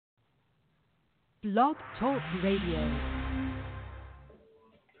Blog Talk Radio.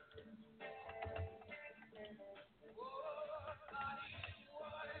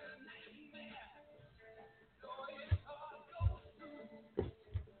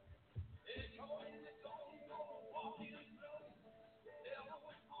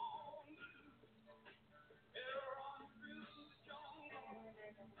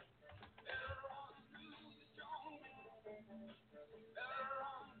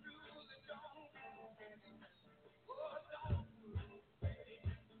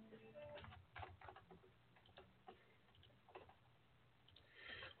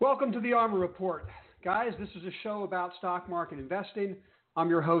 Welcome to the ARMOR Report. Guys, this is a show about stock market investing. I'm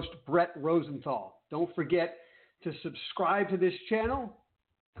your host, Brett Rosenthal. Don't forget to subscribe to this channel.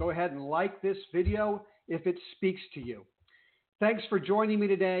 Go ahead and like this video if it speaks to you. Thanks for joining me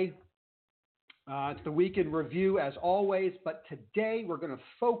today. It's the Week in Review as always, but today we're going to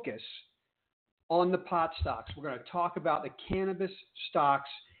focus on the pot stocks. We're going to talk about the cannabis stocks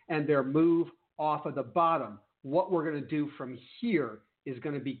and their move off of the bottom. What we're going to do from here is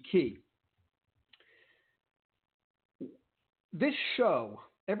going to be key. This show,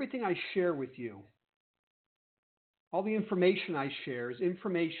 everything I share with you, all the information I share is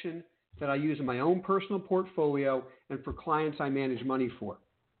information that I use in my own personal portfolio and for clients I manage money for.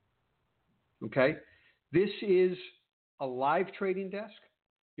 Okay? This is a live trading desk.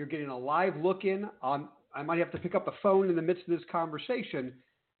 You're getting a live look in. I might have to pick up the phone in the midst of this conversation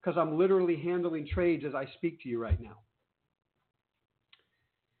because I'm literally handling trades as I speak to you right now.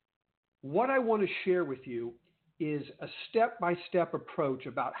 What I want to share with you is a step-by-step approach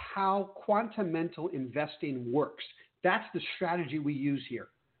about how quantamental investing works. That's the strategy we use here.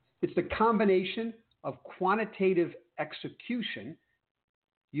 It's the combination of quantitative execution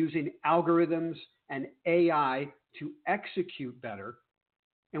using algorithms and AI to execute better,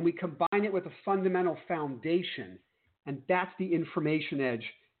 and we combine it with a fundamental foundation, and that's the information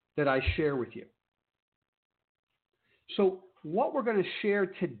edge that I share with you. So what we're going to share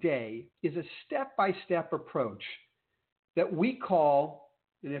today is a step-by-step approach that we call,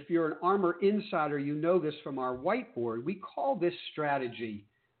 and if you're an ARMOR insider, you know this from our whiteboard, we call this strategy,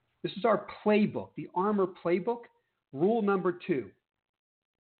 this is our playbook, the ARMOR playbook, rule number 2,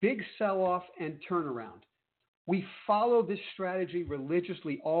 big sell-off and turnaround. We follow this strategy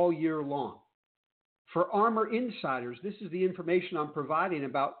religiously all year long. For ARMOR insiders, this is the information I'm providing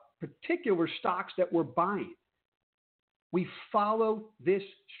about particular stocks that we're buying. We follow this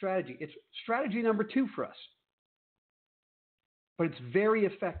strategy. It's strategy number 2 for us, but it's very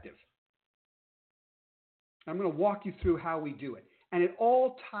effective. I'm going to walk you through how we do it. And it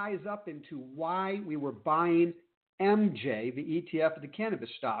all ties up into why we were buying MJ, the ETF of the cannabis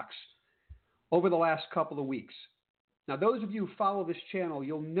stocks, over the last couple of weeks. Now, those of you who follow this channel,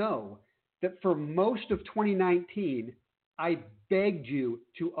 you'll know that for most of 2019, I begged you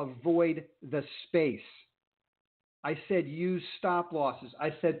to avoid the space. I said use stop losses.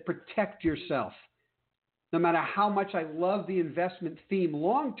 I said protect yourself. No matter how much I love the investment theme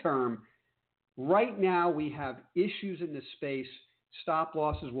long term, right now we have issues in this space. Stop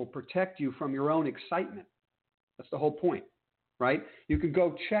losses will protect you from your own excitement. That's the whole point, right? You can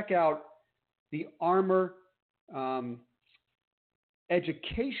go check out the ARMOR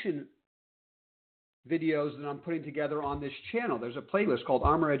education videos that I'm putting together on this channel. There's a playlist called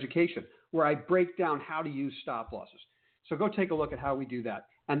ARMOR Education where I break down how to use stop losses. So go take a look at how we do that.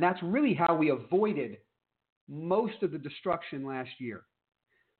 And that's really how we avoided most of the destruction last year.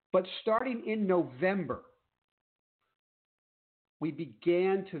 But starting in November, we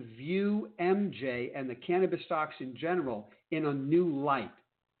began to view MJ and the cannabis stocks in general in a new light.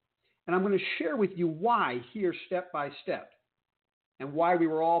 And I'm going to share with you why here step by step and why we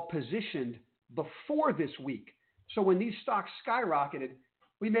were all positioned before this week. So when these stocks skyrocketed,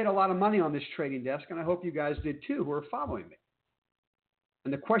 we made a lot of money on this trading desk, and I hope you guys did too who are following me.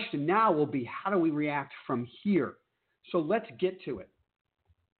 And the question now will be, how do we react from here? So let's get to it.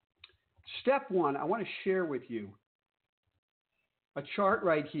 Step 1, I want to share with you a chart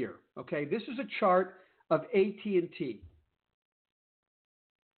right here. Okay, this is a chart of AT&T.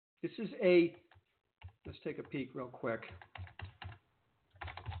 This is let's take a peek real quick.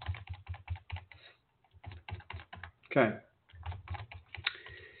 Okay.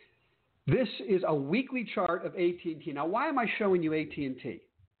 This is a weekly chart of AT&T. Now, why am I showing you AT&T?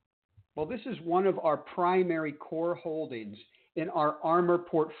 Well, this is one of our primary core holdings in our ARMOR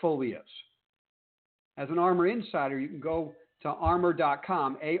portfolios. As an ARMOR insider, you can go to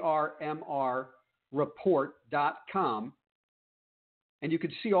armor.com, ARMR report.com, and you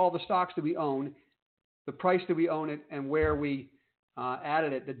can see all the stocks that we own, the price that we own it, and where we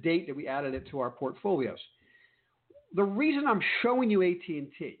added it, the date that we added it to our portfolios. The reason I'm showing you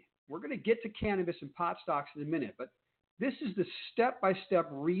AT&T, we're going to get to cannabis and pot stocks in a minute, but this is the step-by-step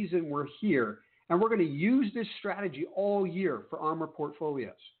reason we're here, and we're going to use this strategy all year for ARMR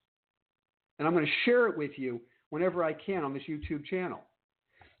portfolios. And I'm going to share it with you whenever I can on this YouTube channel.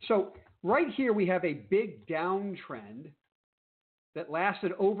 So right here we have a big downtrend that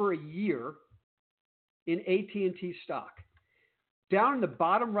lasted over a year in AT&T stock. Down in the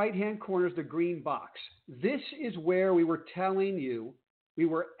bottom right-hand corner is the green box. This is where we were telling you we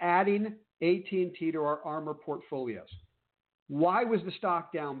were adding AT&T to our ARMR portfolios. Why was the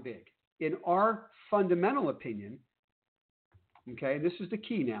stock down big? In our fundamental opinion, okay, this is the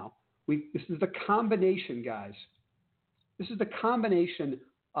key now. This is the combination, guys. This is the combination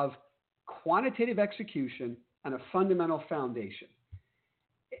of quantitative execution and a fundamental foundation.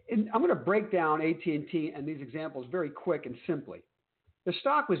 And I'm going to break down AT&T and these examples very quick and simply. The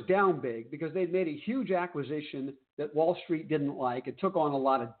stock was down big because they'd made a huge acquisition that Wall Street didn't like. It took on a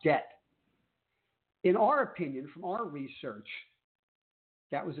lot of debt. In our opinion, from our research,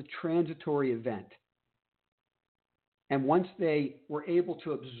 that was a transitory event. And once they were able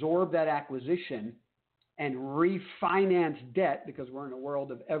to absorb that acquisition and refinance debt, because we're in a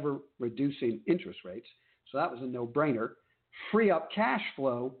world of ever reducing interest rates, so that was a no-brainer, free up cash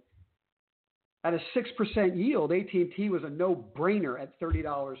flow at a 6% yield. AT&T was a no-brainer at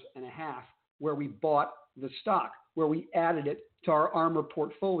 $30.50 where we bought the stock, where we added it to our ARMR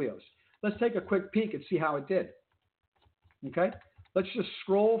portfolios. Let's take a quick peek and see how it did. Okay? Let's just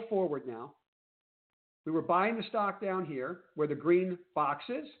scroll forward now. We were buying the stock down here where the green box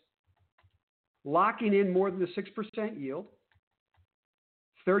is, locking in more than the 6% yield.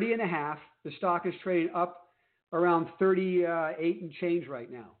 30.5, the stock is trading up around 38 and change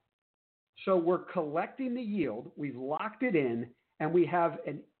right now. So we're collecting the yield, we've locked it in, and we have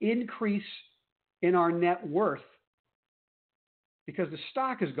an increase in our net worth because the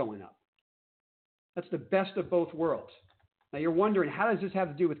stock is going up. That's the best of both worlds. Now you're wondering, how does this have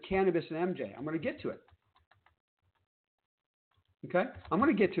to do with cannabis and MJ? I'm going to get to it. Okay? I'm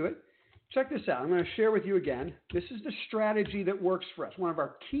going to get to it. Check this out. I'm going to share with you again. This is the strategy that works for us, one of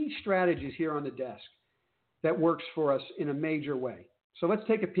our key strategies here on the desk that works for us in a major way. So let's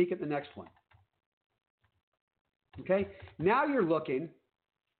take a peek at the next one. Okay? Now you're looking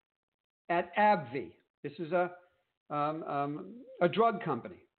at AbbVie. This is a drug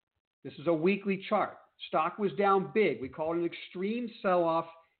company. This is a weekly chart. Stock was down big. We call it an extreme sell-off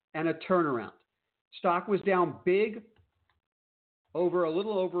and a turnaround. Stock was down big over a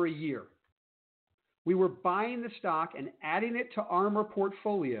little over a year. We were buying the stock and adding it to ARMR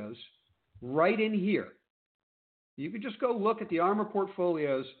portfolios right in here. You could just go look at the ARMR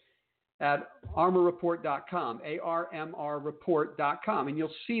portfolios at armorreport.com, ARMRreport.com, and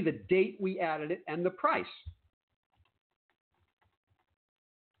you'll see the date we added it and the price.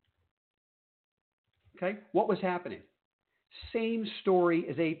 Okay, what was happening? Same story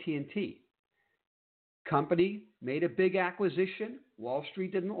as AT&T. Company made a big acquisition. Wall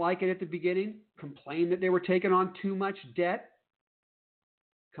Street didn't like it at the beginning, complained that they were taking on too much debt.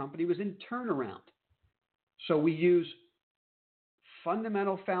 Company was in turnaround. So we use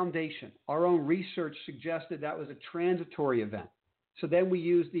fundamental foundation. Our own research suggested that was a transitory event. So then we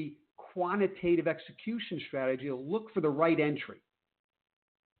use the quantitative execution strategy to look for the right entry.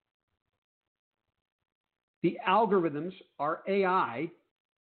 The algorithms, our AI,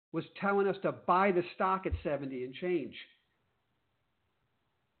 was telling us to buy the stock at 70 and change.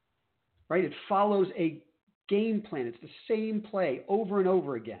 Right? It follows a game plan. It's the same play over and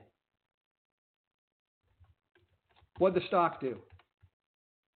over again. What did the stock do?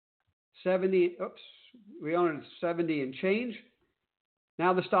 70, we own it at 70 and change.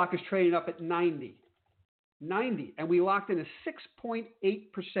 Now the stock is trading up at 90. 90, and we locked in a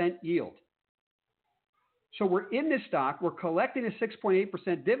 6.8% yield. So we're in this stock, we're collecting a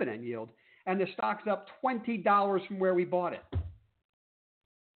 6.8% dividend yield, and the stock's up $20 from where we bought it.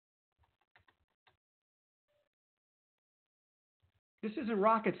 This isn't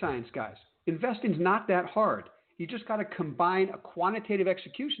rocket science, guys. Investing's not that hard. You just got to combine a quantitative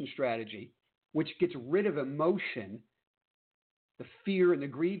execution strategy, which gets rid of emotion, the fear and the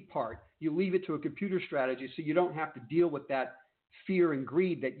greed part. You leave it to a computer strategy so you don't have to deal with that fear and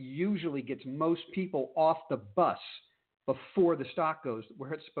greed that usually gets most people off the bus before the stock goes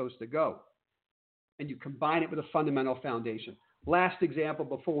where it's supposed to go. And you combine it with a fundamental foundation. Last example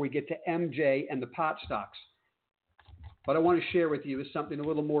before we get to MJ and the pot stocks. What I want to share with you is something a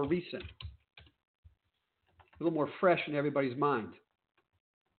little more recent, a little more fresh in everybody's mind.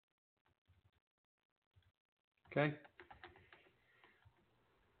 Okay?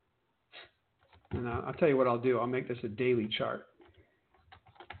 And I'll tell you what I'll do. I'll make this a daily chart.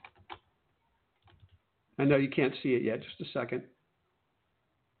 I know you can't see it yet. Just a second.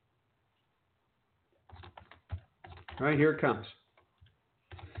 All right, here it comes.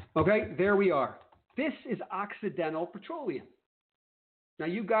 Okay, there we are. This is Occidental Petroleum. Now,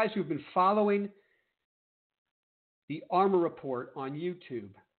 you guys who've been following the Armor Report on YouTube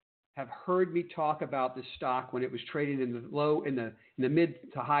have heard me talk about this stock when it was trading in the mid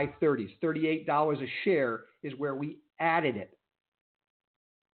to high 30s. $38 a share is where we added it.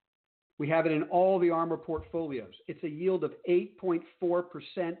 We have it in all the Armor portfolios. It's a yield of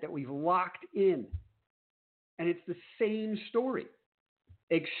 8.4% that we've locked in. And it's the same story.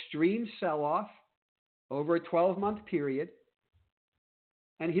 Extreme sell-off over a 12-month period.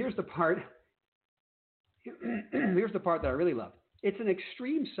 And here's the part. Here's the part that I really love. It's an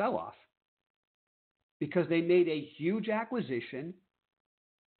extreme sell-off because they made a huge acquisition,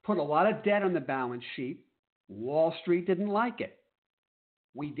 put a lot of debt on the balance sheet. Wall Street didn't like it.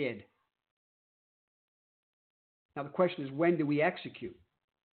 We did. Now the question is, when do we execute?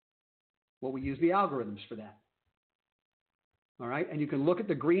 Well, we use the algorithms for that. All right, and you can look at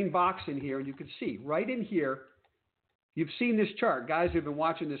the green box in here and you can see right in here, you've seen this chart. Guys who've been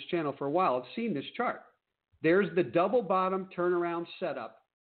watching this channel for a while have seen this chart. There's the double bottom turnaround setup.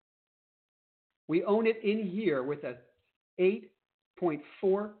 We own it in here with a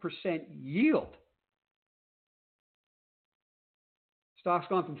 8.4% yield. Stock's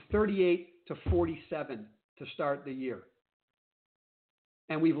gone from 38 to 47 to start the year.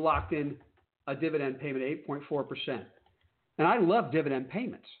 And we've locked in a dividend payment of 8.4%. And I love dividend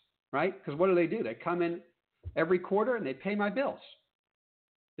payments, right? Because what do? They come in every quarter and they pay my bills.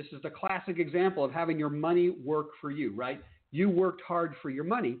 This is the classic example of having your money work for you, right? You worked hard for your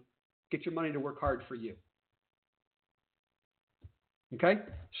money. Get your money to work hard for you. Okay?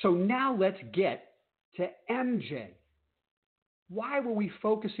 So now let's get to MJ. Why were we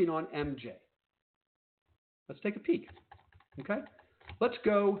focusing on MJ? Let's take a peek. Okay? Let's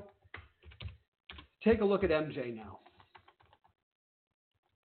go take a look at MJ now.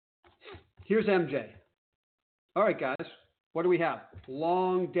 Here's MJ. All right, guys. What do we have?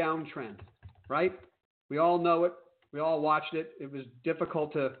 Long downtrend, right? We all know it. We all watched it. It was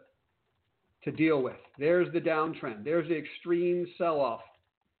difficult to deal with. There's the downtrend. There's the extreme sell-off.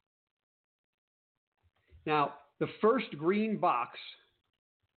 Now, the first green box,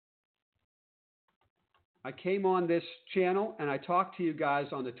 I came on this channel and I talked to you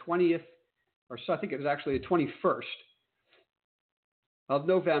guys on the 20th, or so I think it was actually the 21st of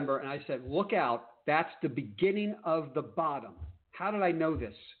November, and I said, look out. That's the beginning of the bottom. How did I know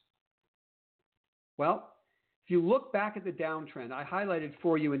this? Well, if you look back at the downtrend, I highlighted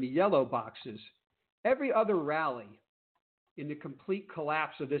for you in the yellow boxes, every other rally in the complete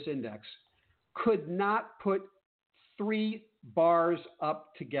collapse of this index could not put 3 bars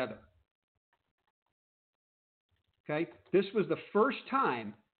up together. Okay? This was the first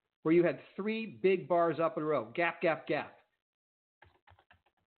time where you had 3 big bars up in a row. Gap, gap, gap.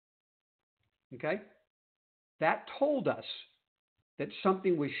 Okay? That told us that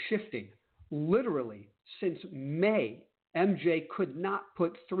something was shifting. Literally, since May, MJ could not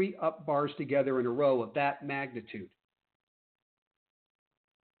put 3 up bars together in a row of that magnitude.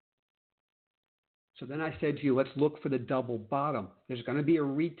 So then I said to you, let's look for the double bottom. There's going to be a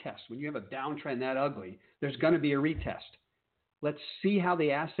retest. When you have a downtrend that ugly, there's going to be a retest. Let's see how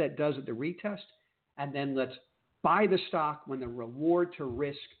the asset does at the retest, and then let's buy the stock when the reward to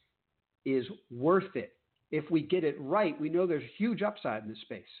risk is worth it. If we get it right, we know there's huge upside in this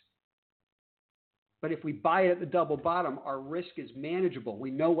space. But if we buy it at the double bottom, our risk is manageable.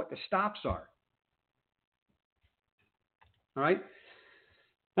 We know what the stops are. All right?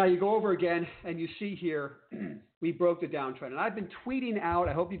 Now you go over again and you see here, we broke the downtrend. And I've been tweeting out,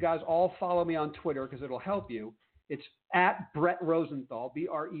 I hope you guys all follow me on Twitter because it'll help you. It's at Brett Rosenthal,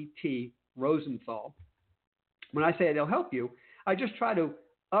 B-R-E-T, Rosenthal. When I say it'll help you, I just try to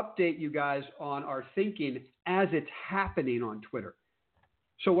update you guys on our thinking as it's happening on Twitter.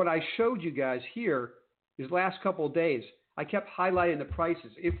 So what I showed you guys here these last couple of days, I kept highlighting the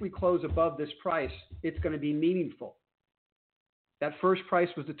prices. If we close above this price, it's going to be meaningful. That first price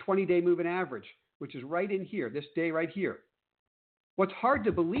was the 20-day moving average, which is right in here, this day right here. What's hard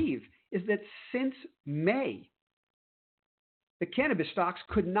to believe is that since May, the cannabis stocks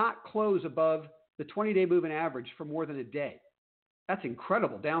could not close above the 20-day moving average for more than a day. That's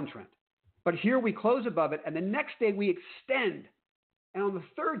incredible downtrend. But here we close above it, and the next day we extend. And on the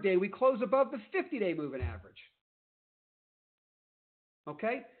third day, we close above the 50-day moving average.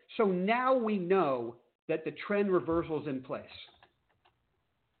 Okay? So now we know that the trend reversal is in place.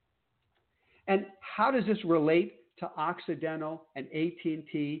 And how does this relate to Occidental and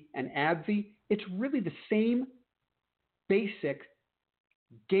AT&T and AbbVie? It's really the same basic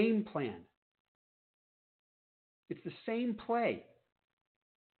game plan. It's the same play.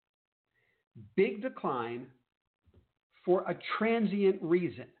 Big decline for a transient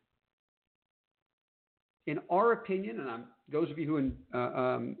reason. In our opinion, and those of you who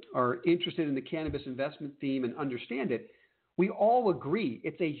are interested in the cannabis investment theme and understand it, we all agree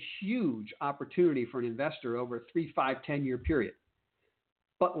it's a huge opportunity for an investor over a 3, 5, 10-year period.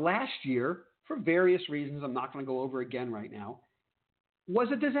 But last year, for various reasons I'm not going to go over again right now, was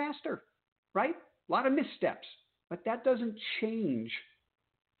a disaster, right? A lot of missteps. But that doesn't change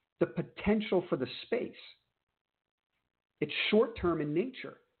the potential for the space. It's short-term in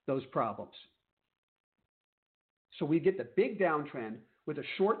nature, those problems. So we get the big downtrend with a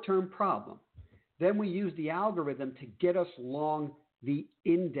short-term problem. Then we use the algorithm to get us long the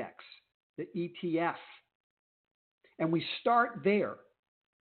index, the ETF. And we start there.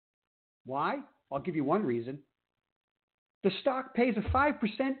 Why? I'll give you one reason. The stock pays a 5%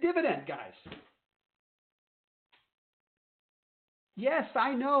 dividend, guys. Yes,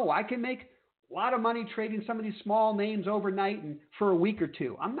 I know. I can make a lot of money trading some of these small names overnight and for a week or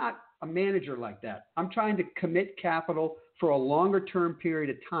two. I'm not a manager like that. I'm trying to commit capital for a longer term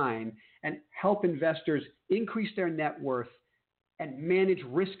period of time and help investors increase their net worth and manage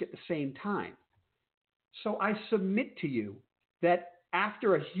risk at the same time. So I submit to you that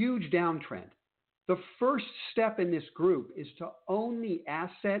after a huge downtrend, the first step in this group is to own the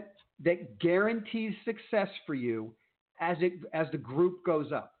asset that guarantees success for you as the group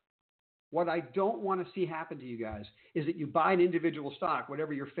goes up. What I don't want to see happen to you guys is that you buy an individual stock,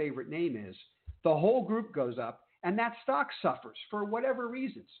 whatever your favorite name is, the whole group goes up, and that stock suffers for whatever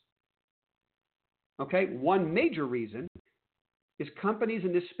reasons. Okay, one major reason is companies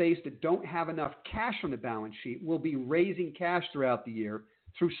in this space that don't have enough cash on the balance sheet will be raising cash throughout the year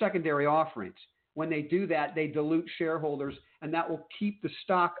through secondary offerings. When they do that, they dilute shareholders, and that will keep the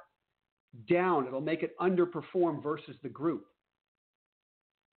stock down. It'll make it underperform versus the group.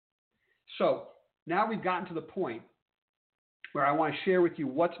 So now we've gotten to the point where I want to share with you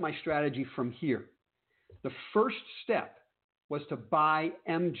what's my strategy from here. The first step was to buy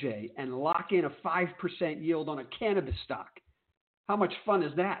MJ and lock in a 5% yield on a cannabis stock. How much fun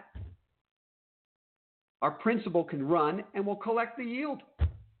is that? Our principal can run and we'll collect the yield.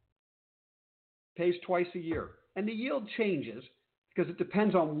 Pays twice a year. And the yield changes because it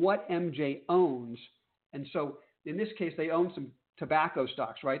depends on what MJ owns. And so in this case, they own some tobacco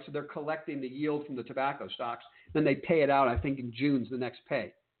stocks, right? So they're collecting the yield from the tobacco stocks. Then they pay it out, I think, in June's the next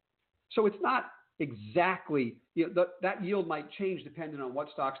pay. So it's not exactly, that yield might change depending on what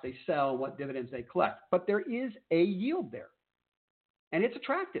stocks they sell, what dividends they collect. But there is a yield there. And it's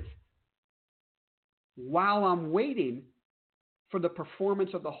attractive. While I'm waiting for the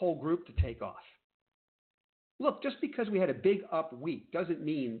performance of the whole group to take off. Look, just because we had a big up week doesn't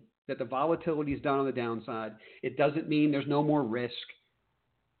mean that the volatility is down on the downside. It doesn't mean there's no more risk.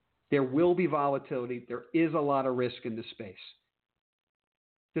 There will be volatility. There is a lot of risk in this space.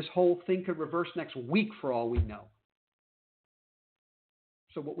 This whole thing could reverse next week for all we know.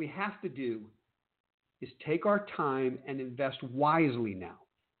 So what we have to do is take our time and invest wisely now.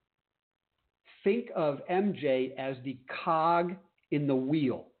 Think of MJ as the cog in the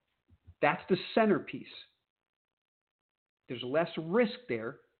wheel. That's the centerpiece. There's less risk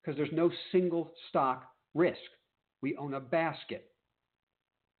there because there's no single stock risk. We own a basket.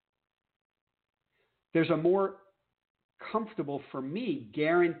 There's a more comfortable, for me,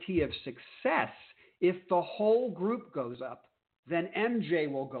 guarantee of success if the whole group goes up, then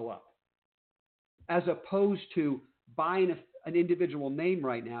MJ will go up, as opposed to buying an individual name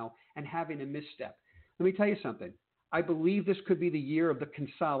right now and having a misstep. Let me tell you something. I believe this could be the year of the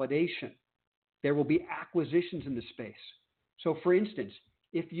consolidation. There will be acquisitions in the space. So, for instance,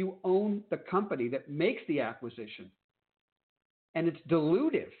 if you own the company that makes the acquisition and it's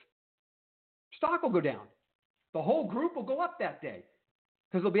dilutive, stock will go down. The whole group will go up that day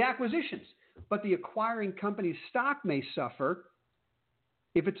because there'll be acquisitions. But the acquiring company's stock may suffer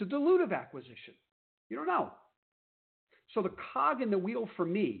if it's a dilutive acquisition. You don't know. So the cog in the wheel for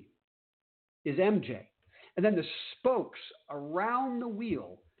me is MJ. And then the spokes around the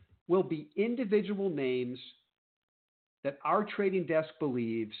wheel will be individual names that our trading desk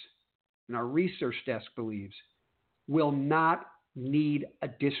believes and our research desk believes will not need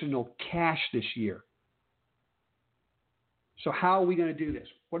additional cash this year. So how are we going to do this?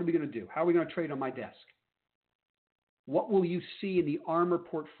 What are we going to do? How are we going to trade on my desk? What will you see in the ARMOR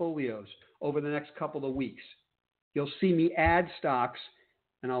portfolios over the next couple of weeks? You'll see me add stocks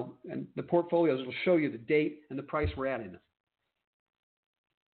and the portfolios will show you the date and the price we're at in them.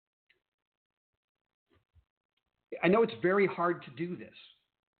 I know it's very hard to do this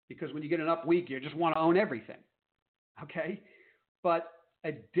because when you get an up week, you just want to own everything. Okay? But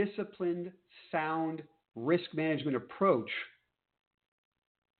a disciplined, sound risk management approach,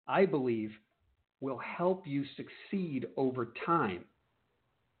 I believe, will help you succeed over time.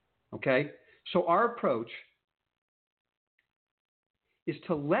 Okay? So our approach is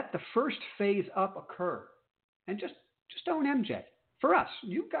to let the first phase up occur and just own MJ. For us,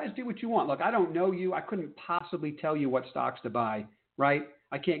 you guys do what you want. Look, I don't know you. I couldn't possibly tell you what stocks to buy, right?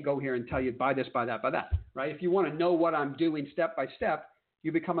 I can't go here and tell you buy this, buy that, buy that, right? If you want to know what I'm doing step by step,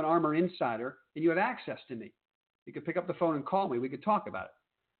 you become an Armor Insider and you have access to me. You could pick up the phone and call me. We could talk about it.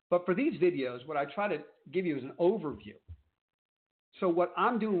 But for these videos, what I try to give you is an overview. So what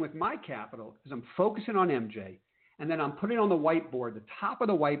I'm doing with my capital is I'm focusing on MJ, and then I'm putting on the whiteboard. The top of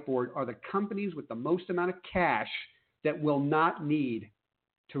the whiteboard are the companies with the most amount of cash that will not need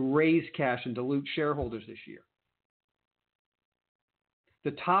to raise cash and dilute shareholders this year.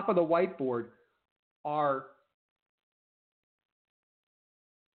 The top of the whiteboard are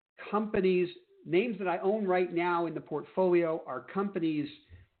companies, names that I own right now in the portfolio are companies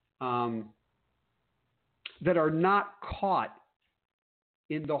that are not caught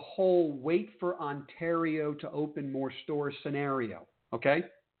in the whole wait for Ontario to open more stores scenario. Okay?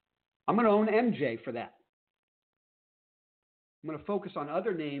 I'm going to own MJ for that. I'm going to focus on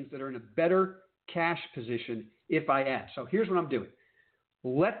other names that are in a better cash position if I add. So here's what I'm doing.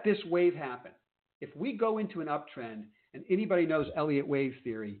 Let this wave happen. If we go into an uptrend, and anybody knows Elliott wave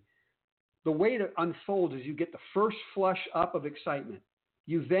theory, the way it unfolds is you get the first flush up of excitement.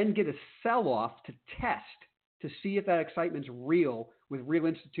 You then get a sell-off to test to see if that excitement's real with real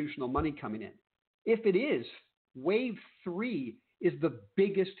institutional money coming in. If it is, wave 3 is the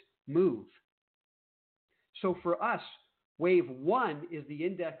biggest move. So for us, wave 1 is the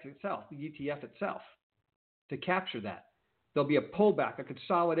index itself, the ETF itself, to capture that. There'll be a pullback, a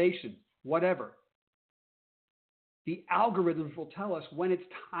consolidation, whatever. The algorithms will tell us when it's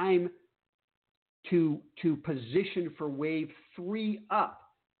time to position for wave 3 up.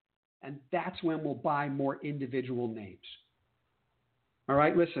 And that's when we'll buy more individual names. All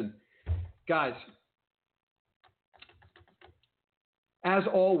right, listen, guys, as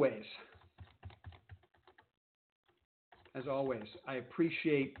always, I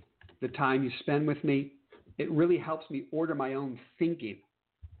appreciate the time you spend with me. It really helps me order my own thinking.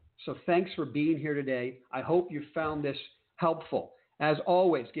 So thanks for being here today. I hope you found this helpful. As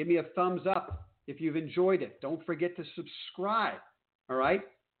always, give me a thumbs up if you've enjoyed it. Don't forget to subscribe, all right?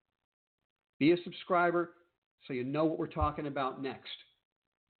 Be a subscriber so you know what we're talking about next.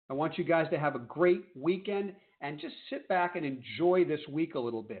 I want you guys to have a great weekend and just sit back and enjoy this week a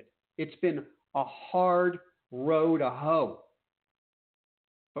little bit. It's been a hard row to hoe,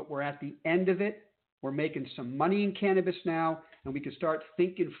 but we're at the end of it. We're making some money in cannabis now, and we can start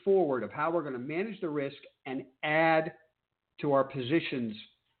thinking forward of how we're going to manage the risk and add to our positions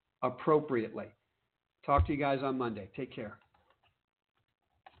appropriately. Talk to you guys on Monday. Take care.